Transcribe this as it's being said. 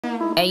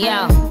Hey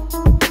yo,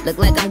 look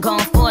like I'm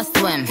going for a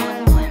swim.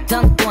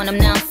 Dunked on him,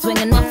 now I'm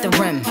swinging off the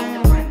rim.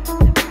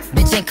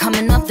 Bitch ain't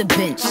coming off the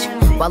bench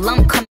while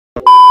I'm coming.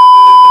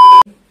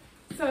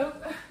 So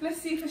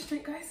let's see if it's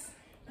straight, guys.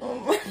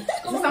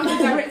 Something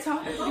director.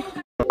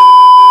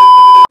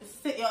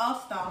 Sit your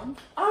ass down.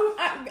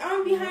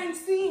 I'm behind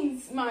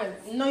scenes, man.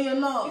 No, you're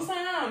not. Yes,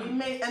 I am. You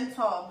may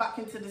enter back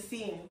into the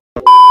scene.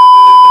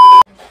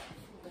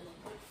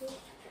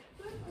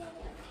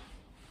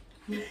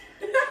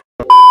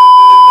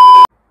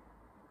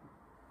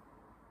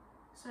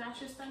 So I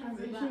should stand up.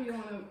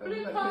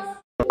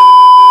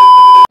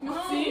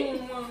 See?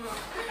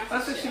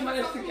 That's what she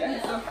managed to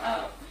get herself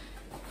out.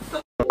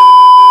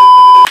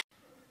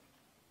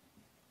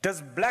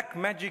 Does black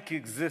magic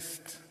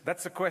exist?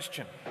 That's the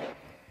question.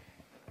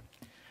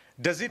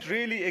 Does it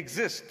really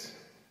exist?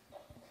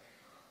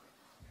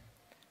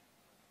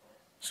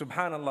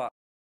 Subhanallah.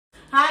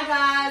 Hi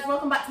guys,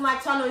 welcome back to my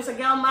channel. It's your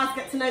girl Maz.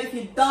 Get to know if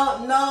you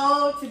don't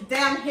know. Today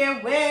I'm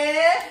here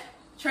with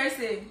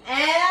Tracy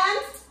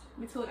and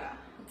Matilda.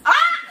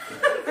 Ah! Is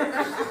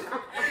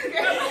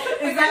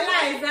that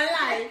lie? Is that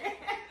lie?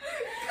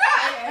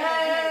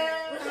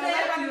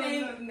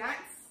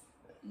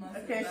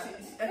 Okay,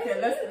 okay,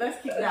 let's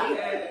keep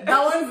that.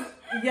 That one's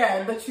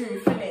the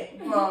truth, innit?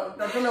 But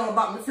I don't know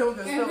about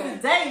Matilda. So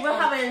today we're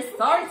having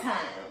story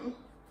time.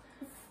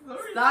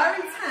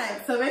 Story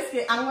time. So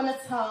basically, I'm gonna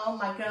tell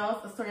my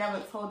girls a story I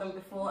haven't told them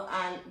before,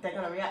 and they're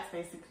gonna react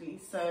basically.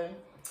 So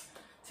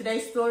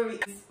today's story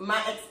is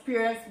my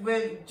experience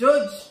with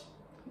Juju.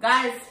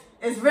 Guys,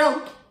 it's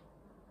real.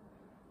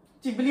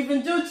 Do you believe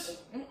in Juju?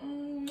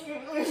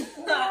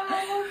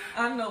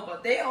 I know,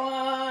 but they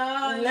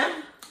are.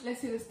 Nah.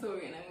 Let's hear the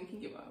story and then we can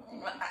give up.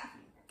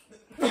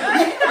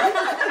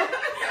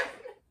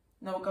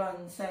 No, go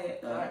on, say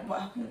it. Alright, what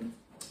happened?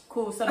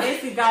 Cool. So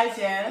basically, guys,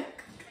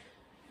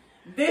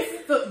 this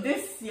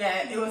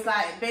it was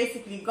like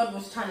basically God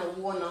was trying to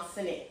warn us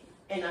in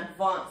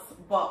advance,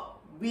 but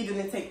we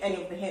didn't take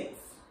any of the hints.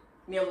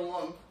 Me and my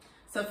mom.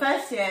 So the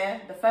first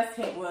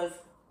hint was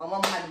my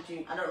mom had a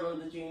dream. I don't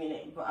remember the dream in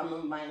it, but I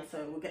remember mine.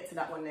 So we'll get to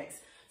that one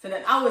next. So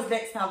then I was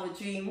next to have a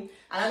dream,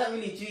 and I don't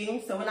really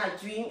dream. So when I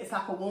dream, it's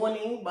like a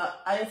warning,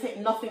 but I didn't take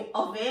nothing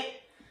of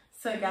it.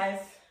 So guys,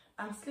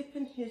 I'm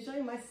sleeping,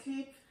 enjoying my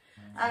sleep,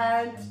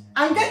 and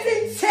I'm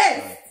getting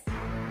chased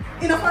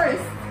in a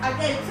forest. I'm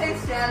getting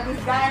chased here, and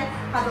this guy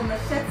has a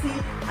machete,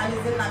 and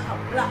he's in like a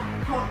black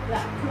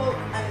cloak,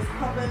 and it's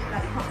covered,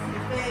 like you can't see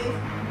his face.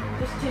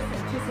 Just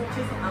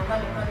chasing. I'm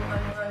running.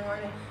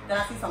 Then I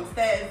see some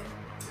stairs.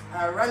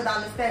 I run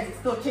down the stairs. He's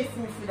still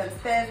chasing me through them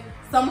stairs.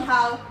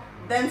 Somehow,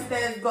 them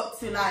stairs got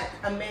to like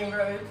a main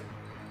road,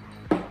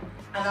 and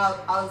I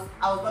was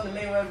on the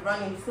main road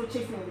running. He's still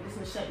chasing me with this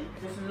machete,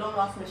 this long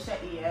ass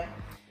machete,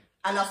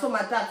 and I saw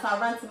my dad, so I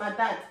ran to my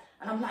dad,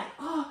 and I'm like,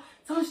 oh,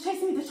 someone's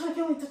chasing me, they're trying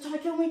to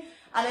kill me,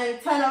 and then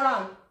turn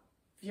around,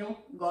 phew,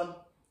 gone,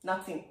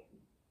 nothing.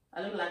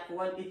 I look like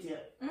one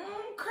idiot.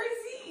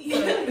 Crazy.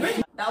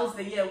 So, that was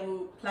the year we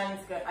were planning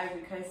to go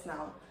Ivory Coast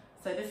now.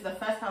 So this is the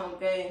first time I'm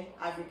going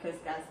Ivory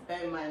Coast, guys.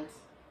 Bear in mind,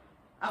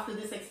 after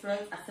this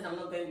experience, I said I'm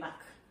not going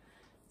back.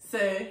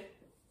 So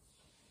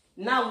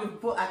now we've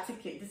bought our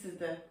ticket. This is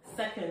the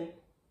second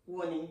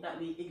warning that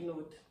we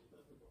ignored.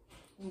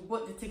 We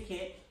bought the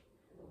ticket,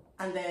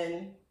 and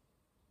then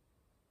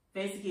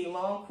basically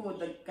my mom called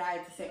the guy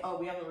to say, oh,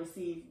 we haven't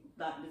received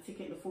the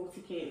ticket, the full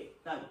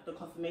ticket, the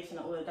confirmation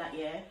and all of that,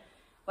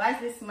 Why is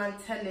this man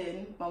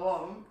telling my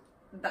mom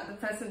that the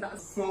person that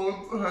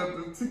sold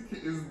her the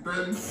ticket is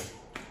dead?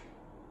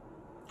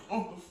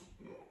 Oh,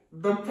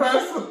 the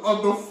person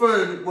on the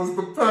phone was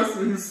the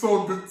person who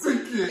sold the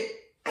ticket.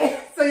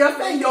 So you're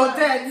saying you're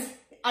dead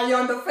and you're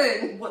on the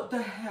phone? What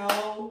the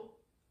hell?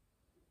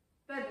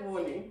 Third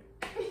warning.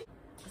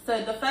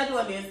 So the third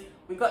one is,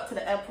 we got to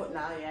the airport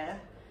now,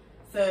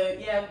 So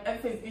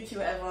everything's Gucci,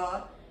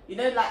 whatever. You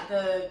know, like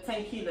the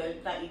 10 kilo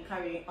that you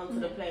carry onto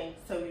the plane.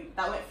 So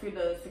that went through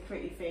the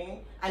security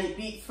thing, and it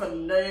beeps for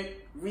no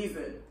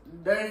reason.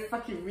 No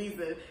fucking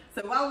reason.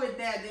 So while we're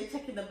there, they're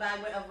checking the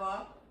bag,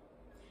 whatever.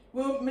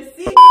 We'll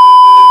see.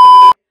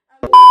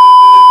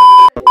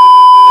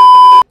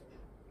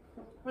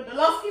 For the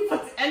last people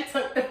to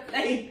enter the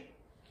plane,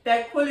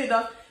 they're calling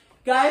us,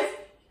 guys,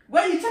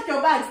 when you check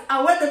your bags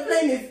and where the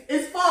plane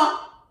is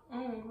far. Oh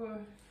my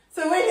god.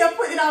 So when you're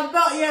putting our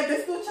belt,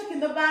 they're still checking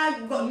the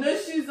bag, we've got no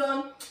shoes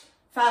on.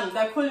 Fam,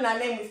 they're calling our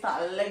name, we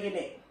start legging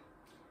it.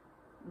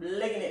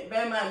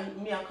 Bear man,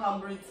 me, I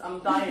can't breathe, I'm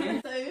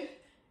dying. So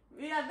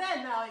we are there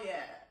now,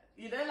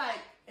 You know,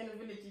 like in the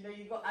village, you know,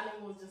 you got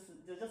animals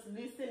they're just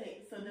loose in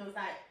it. So there was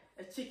like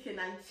a chicken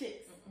and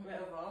chicks,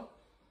 whatever.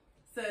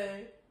 So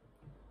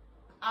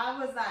I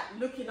was like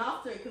looking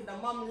after it because the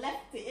mum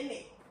left it in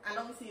it, and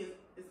obviously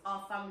it's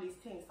our family's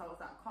thing, so I was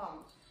like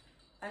calm.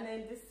 And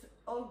then this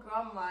old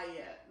grandma,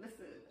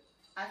 listen,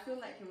 I feel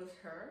like it was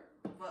her,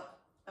 but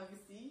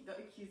obviously don't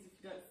accuse if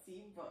you don't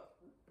see, but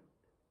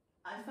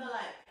I felt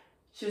like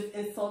she was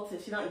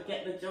insulted. She don't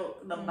get the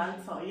joke, the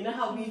banter. You know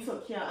how we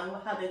took here and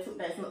how they took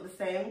that, it's not the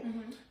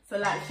same. So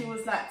like she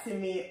was like to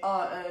me,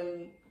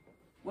 oh,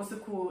 what's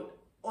it called?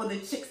 all the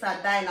chicks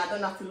are dying, I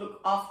don't have to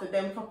look after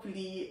them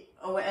properly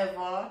or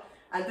whatever.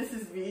 And this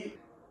is me.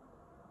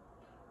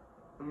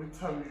 Every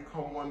time you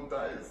come, one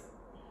dies.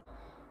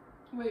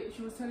 Wait,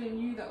 she was telling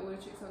you that all the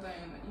chicks are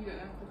dying and that you don't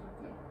have to look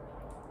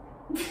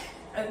them.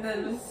 And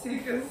then the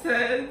seeker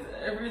said,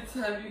 every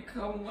time you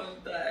come,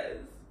 one dies.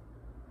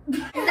 Is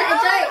that a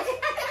joke?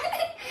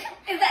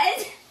 Is that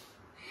a joke?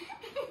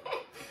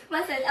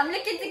 Man said, I'm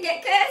looking to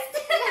get cursed.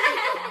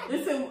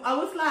 Listen, I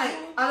was like,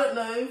 I don't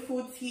know,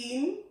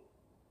 14.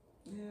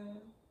 Yeah.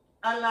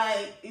 And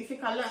like, you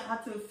think I learned how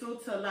to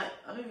filter, like,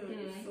 I don't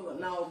even filter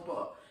now,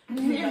 but I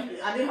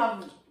didn't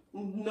have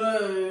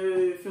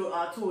no filter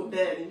at all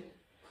then.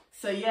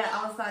 So yeah,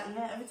 I was like,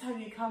 yeah, every time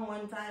you come,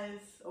 one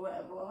dies or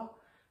whatever.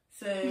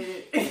 So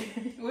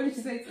What did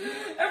you say to me?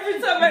 Every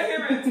time I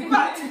hear it, it's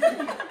bad.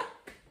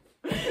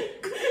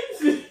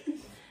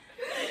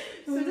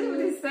 So didn't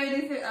really say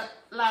anything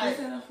like,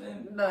 Say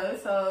nothing. no,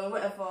 so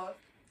whatever.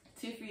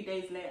 2-3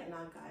 days later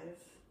now, guys.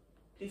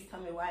 Please tell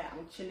me why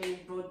I'm chilling,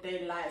 broad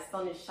daylight,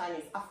 sun is shining,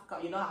 it's Africa,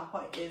 you know how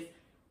hot it is.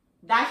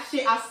 That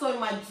shit I saw in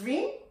my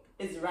dream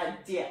is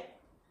right there.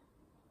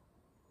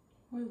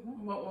 Wait,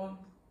 what one?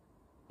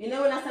 You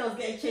know when I said I was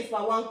getting chased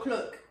by one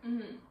cloak?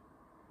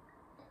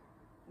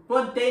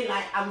 Broad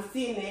daylight, I'm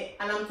seeing it,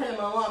 and I'm telling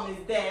my mom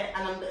it's there,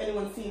 and I'm the only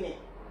one seeing it.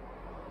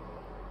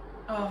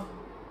 Oh.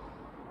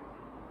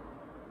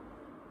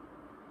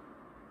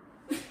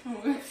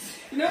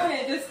 You know when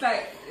it just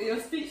like, you're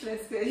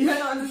speechless, you don't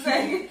know what to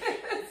say.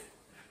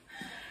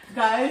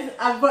 Guys,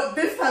 but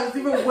this time it's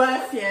even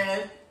worse,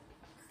 yeah.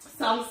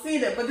 So I'm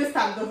seeing it, but this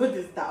time the hood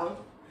is down.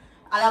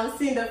 And I'm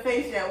seeing the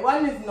face, yeah.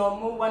 One is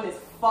normal, one is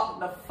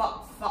fucked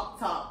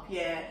up,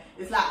 yeah.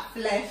 It's like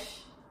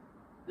flesh,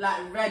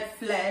 like red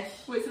flesh.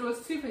 Wait, so there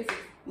was 2 faces?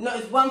 No,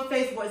 it's one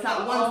face, but it's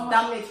like one's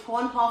damaged,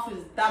 one half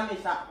is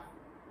damaged, like.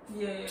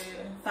 Yeah.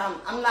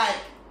 So I'm like,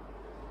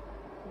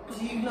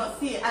 do you not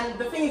see it? And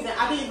the thing is that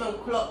I didn't even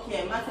clock,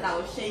 yeah. Man said I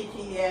was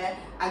shaking, yeah,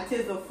 and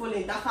tears were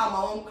falling. That's how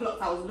my own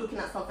clocked. I was looking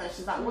at something, and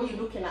she's like, what are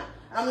you looking at?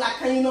 And I'm like,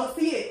 can you not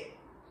see it?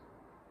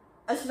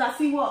 And she's like,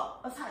 see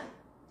what? I was like,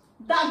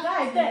 that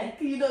guy there,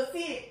 can you not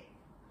see it?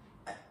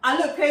 I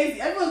look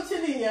crazy. Everyone's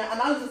chilling here,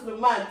 and I'm just the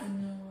man.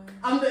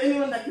 I'm the only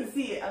one that can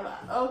see it. I'm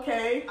like,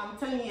 okay. I'm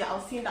telling you, I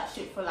was seeing that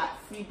shit for like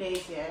 3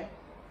 days, yeah.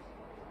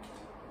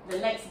 The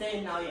next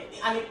day now, yeah.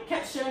 And it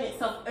kept showing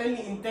itself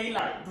only in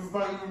daylight. Does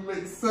that even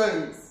make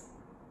sense?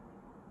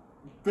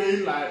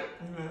 Daylight,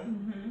 you know?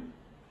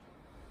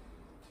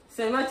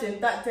 So imagine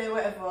that day,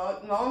 whatever,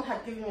 my mom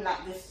had given me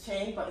like this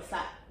chain, but it's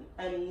like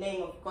a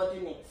name of God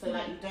in it. So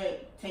like you don't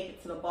take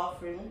it to the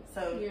bathroom.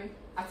 So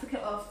I took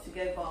it off to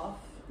go bath.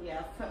 Yeah,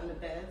 I put it on the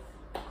bed.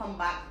 Come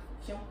back,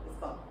 it's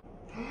gone.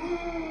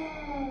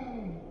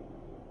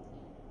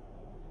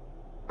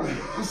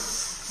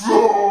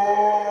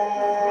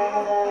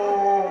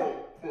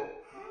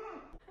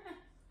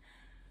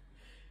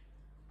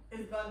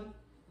 It's gone.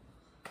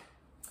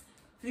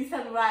 Please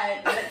tell me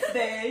why the next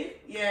day,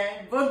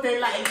 yeah, broad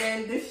daylight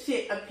again, this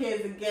shit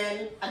appears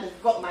again, and it's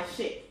got my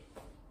shit.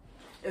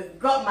 It's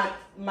got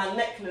my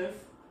necklace.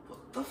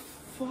 What the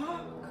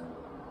fuck?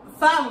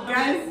 Fam,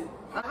 guys.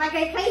 I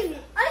go crazy.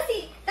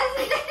 Honestly,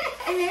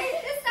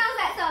 this sounds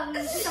like some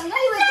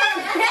Nollywood.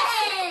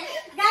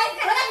 Guys,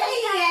 when I tell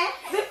you, yeah,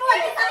 before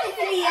this happened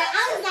to me, yeah, I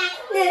was like,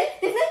 no,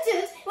 there's no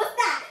truth. What's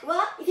that?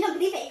 What? If you don't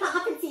believe it, it can't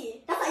happen to you.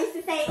 That's what I used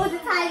to say all the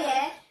time,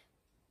 yeah.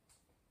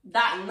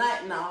 That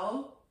night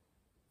now,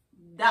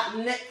 that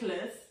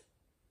necklace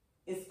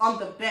is on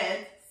the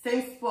bed,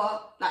 same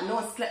spot, like no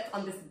one slept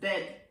on this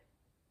bed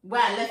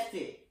where I left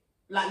it.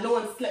 Like no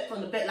one slept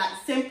on the bed, like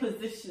same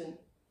position.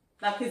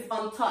 Like it's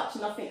untouched,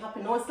 nothing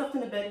happened. No one slept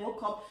in the bed,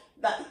 woke up,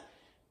 that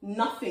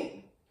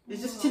nothing.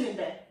 It's just chilling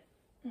there.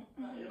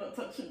 You're not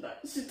touching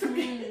that. She took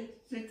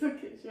it. She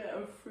took it. She went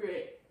and threw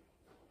it.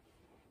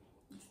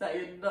 It's that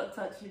you're not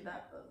touching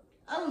that.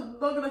 I was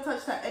not gonna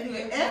touch that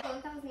anyway.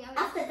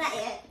 After that,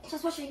 yeah,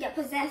 just watching me get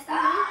possessed.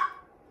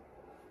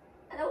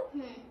 Hello?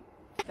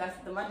 Guys,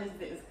 the maddest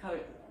bit is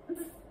coming.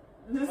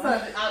 I'm gonna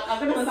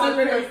sound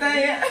crazy.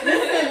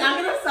 Listen,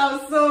 I'm gonna sound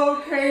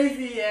so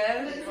crazy,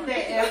 yeah.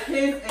 It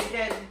appears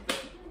again.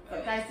 But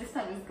guys, this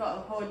time it's got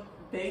a whole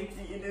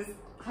baby in his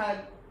hand.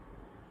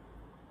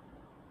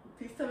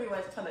 Please tell me why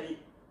he's trying to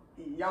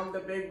yum the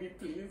baby,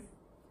 please.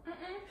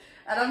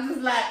 And I'm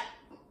just like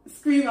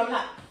screaming. I'm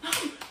like,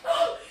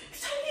 oh,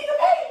 he's trying to eat the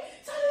baby.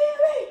 He's trying to eat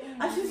the baby.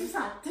 And she's just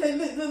like,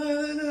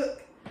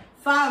 look.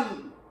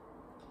 Fam.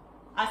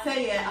 I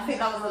say, yeah, I think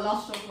that was the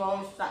last straw for my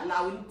mom. She's like,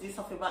 nah, we need to do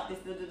something about this,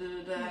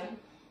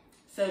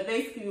 So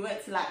basically we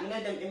went to like, you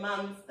know, them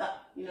imams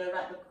that, you know,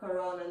 write the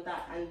Quran and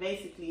that, and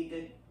basically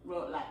they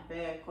wrote like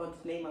their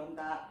God's name on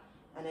that,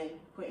 and then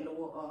put it in the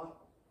water,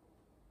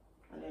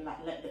 and then like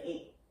let the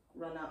ink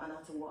run out, and I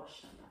had to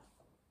wash and that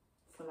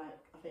for like,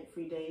 I think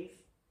 3 days.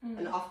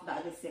 And after that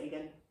I didn't see it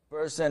again.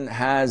 Person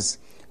has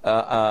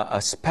a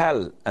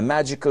spell, a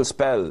magical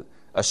spell,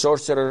 a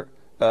sorcerer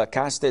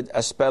casted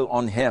a spell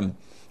on him,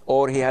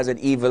 or he has an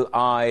evil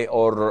eye,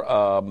 or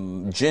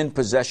jinn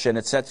possession,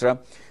 etc.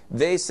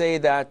 They say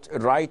that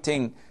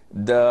writing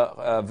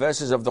the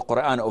verses of the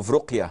Quran of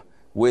Ruqya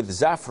with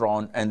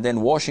saffron and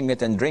then washing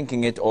it and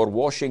drinking it, or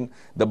washing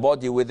the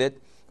body with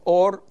it,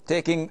 or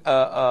taking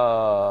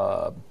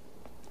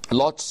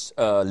lots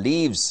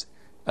leaves,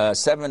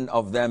 7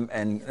 of them,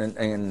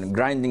 and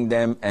grinding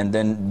them and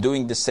then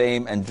doing the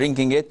same and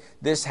drinking it.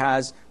 This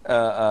has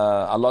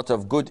a lot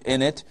of good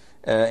in it,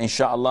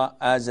 inshallah,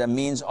 as a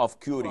means of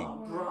curing.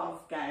 Oh,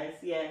 bruv, guys,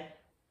 yeah.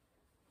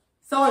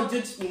 Someone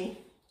judged me.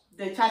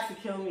 They tried to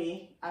kill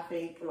me, I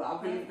think. Well,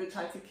 I believe they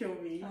tried to kill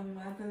me. I'm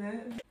mad at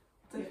it.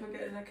 Don't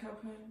forget that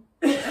help home.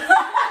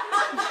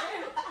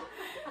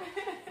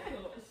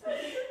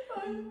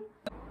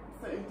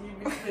 So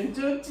you've been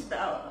judged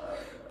now.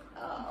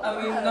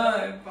 I mean,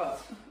 no,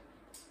 but...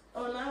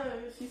 Oh no,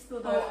 she's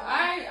still there. Oh,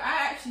 I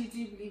actually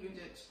do believe in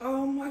judge.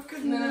 Oh my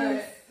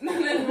goodness. No.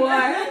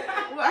 Why?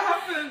 What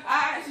happened?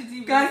 I actually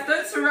do. Guys,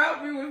 don't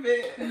surround me with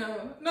it.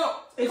 No.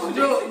 It's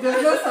real.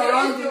 There's no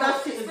surrounding.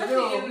 That shit is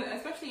real.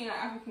 Especially in like,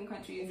 African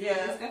countries.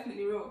 Yeah. It's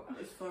definitely real.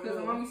 It's for Because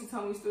real. my mum used to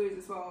tell me stories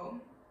as well.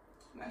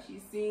 Like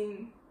she's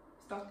seen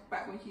stuff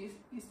back when she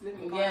used to live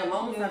in Ghana. Yeah,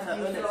 mum's had her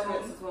own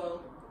experience as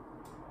well.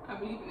 I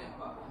believe in it,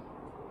 but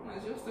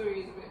your story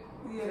is a bit...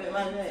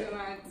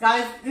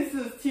 Guys, this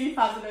was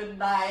 2009.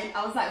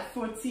 I was like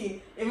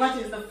 14. Imagine,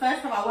 it's the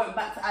first time I went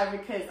back to Ivory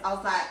Coast. I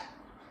was like,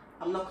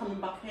 I'm not coming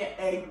back here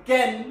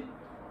again.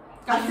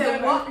 I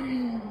said, what?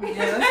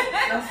 Yeah,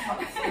 that's hot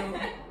still.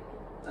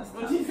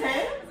 What did you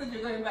say? I said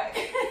you're going back.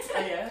 Oh,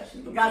 yeah.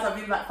 Guys, I've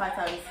been back 5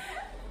 times.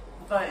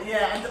 But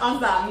yeah, I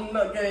was like, I'm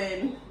not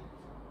going.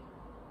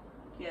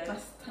 Yeah.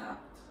 That's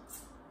tapped.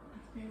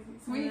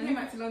 So when you came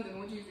back to London,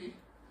 what did you do?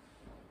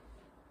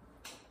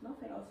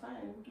 Nothing, I was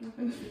fine.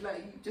 Like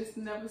you just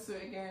never saw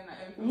it again.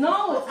 Like,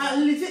 No, I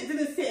legit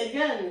didn't sit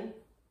again.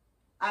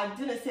 I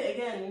didn't sit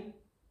again.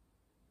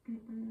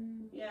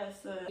 Yeah,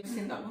 so You've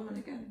seen that woman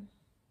again.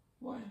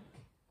 Why?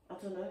 I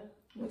don't know.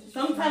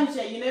 Sometimes,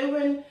 yeah, you know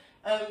when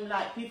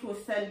like people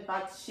send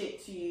bad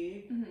shit to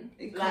you,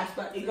 It like comes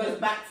back. it goes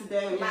back to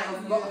them. Might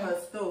have got her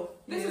stuff.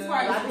 This is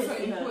why Like, it's so I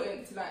didn't see her.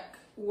 important to like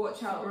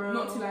watch out,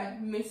 not to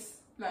like miss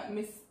how do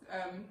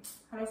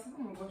I say?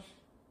 Oh my gosh,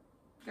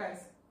 guys.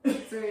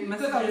 Sorry,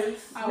 because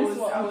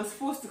I was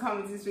forced to come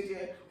into this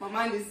video. My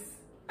mind is.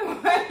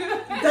 Don't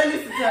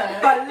listen to her.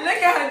 But look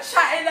at her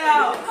chatting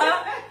out.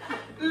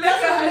 Look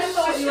at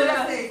her you shit.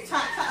 say.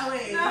 Chat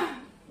away.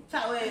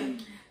 Chat away.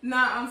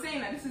 Nah, I'm saying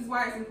that this is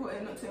why it's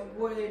important not to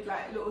avoid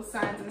like little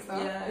signs and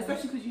stuff. Yeah.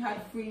 Especially because you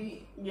had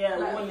free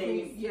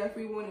warnings.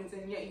 free warnings,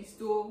 and yet you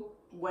still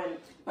Went.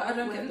 But I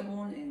don't get the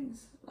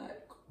warnings.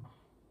 Like,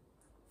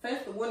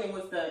 first the warning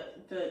was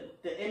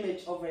the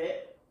image of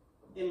it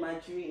in my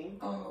dream.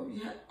 oh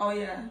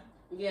yeah.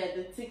 Yeah,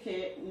 the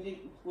ticket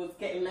was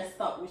getting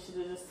messed up. We should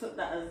have just took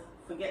that as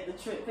forget the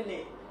trip,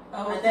 innit?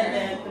 Oh, And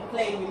then the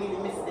plane, we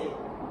really missed it.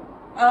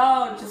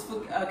 Oh, just for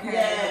okay.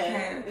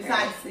 Yeah, Okay, it's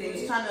I like see. it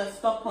was trying to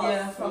stop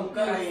us from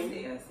going.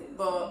 I see.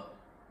 But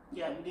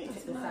yeah, we didn't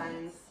That's take the nice.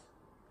 signs.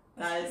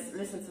 Guys,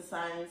 listen to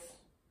signs.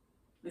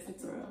 Listen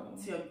to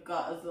your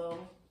gut as well.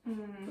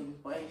 Because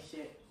boy ain't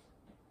shit.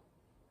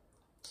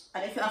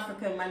 And if you're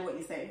African, mind what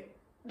you say.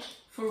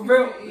 For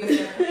real.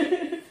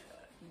 yeah.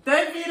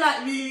 Don't be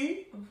like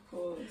me. Of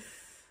course.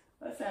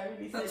 That's how I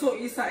really That said. taught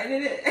you something,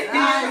 innit?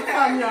 I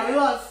come here,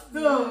 lost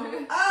still.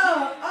 I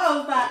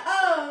was like,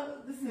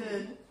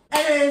 listen.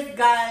 Anyways,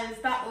 guys,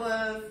 that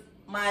was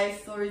my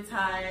story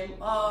time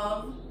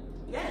of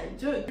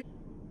Juju.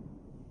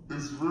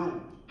 It's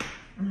real.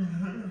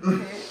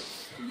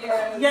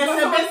 Yeah,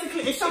 so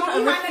basically, if she Someone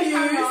could behind the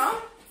refuse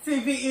camera. to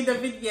be in the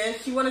video,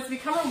 she wanted to be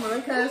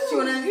camerawoman because she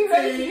wanted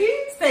to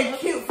stay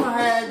cute for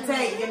her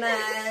date, you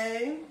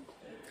know.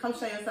 Come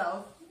show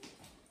yourself.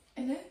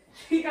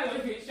 You gotta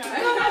look at shy.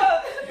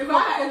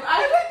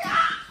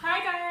 Hi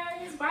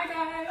guys, bye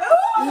guys.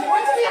 What do you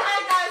mean, hi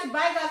guys,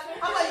 bye guys?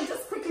 How about you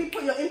just quickly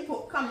put your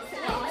input? Come sit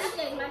No, down. that's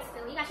getting mad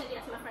still. You guys should do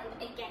that to my friend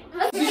again. I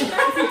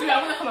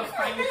wanna come and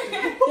find you.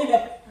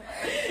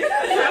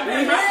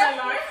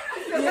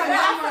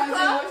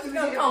 She's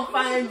gonna come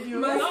find you.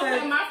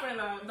 Not my friend,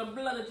 the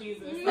blood of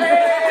Jesus. No,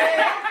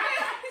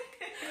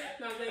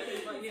 I'm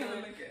joking, but yeah,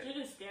 you're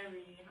just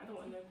scary. I don't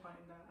want to find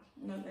that.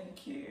 No,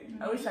 thank you.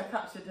 I wish I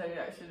captured her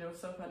reaction. It was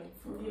so funny.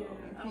 Yeah,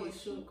 I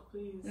was shook,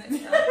 please.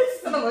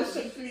 Son of a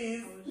shit,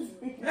 please.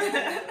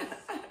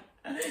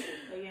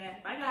 But yeah,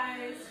 bye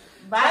guys.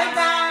 Bye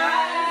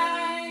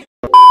guys.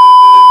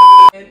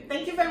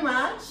 Thank you very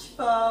much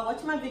for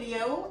watching my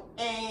video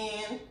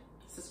and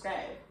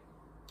subscribe.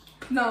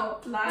 No,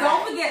 Like.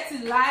 don't forget to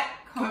like,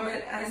 comment,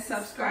 Comment and and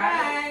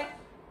subscribe.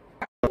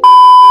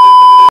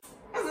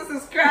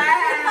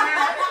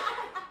 Subscribe.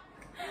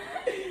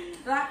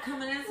 Like,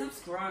 comment, and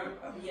subscribe.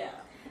 Yeah.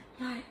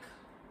 Like.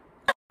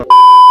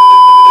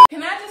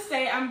 Can I just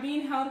say I'm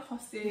being held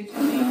hostage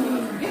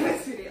in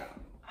this video?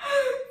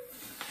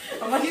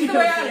 I'm actually Either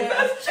way, gonna say it.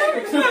 that's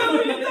true.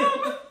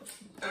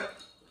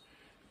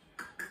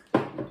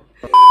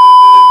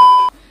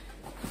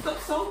 Stop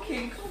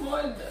sulking. Come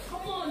on.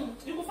 Come on,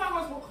 you will find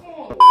us. Come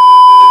on.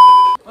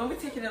 When we're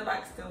taking it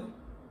back still.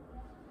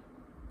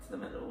 To the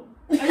middle.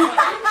 Alright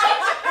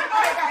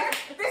guys,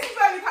 this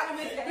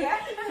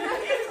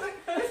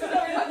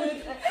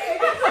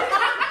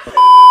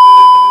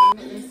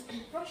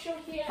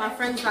My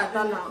friends are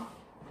done now.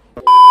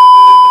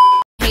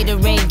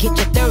 Haterade, get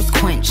your thirst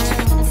quenched.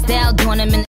 Style doing them in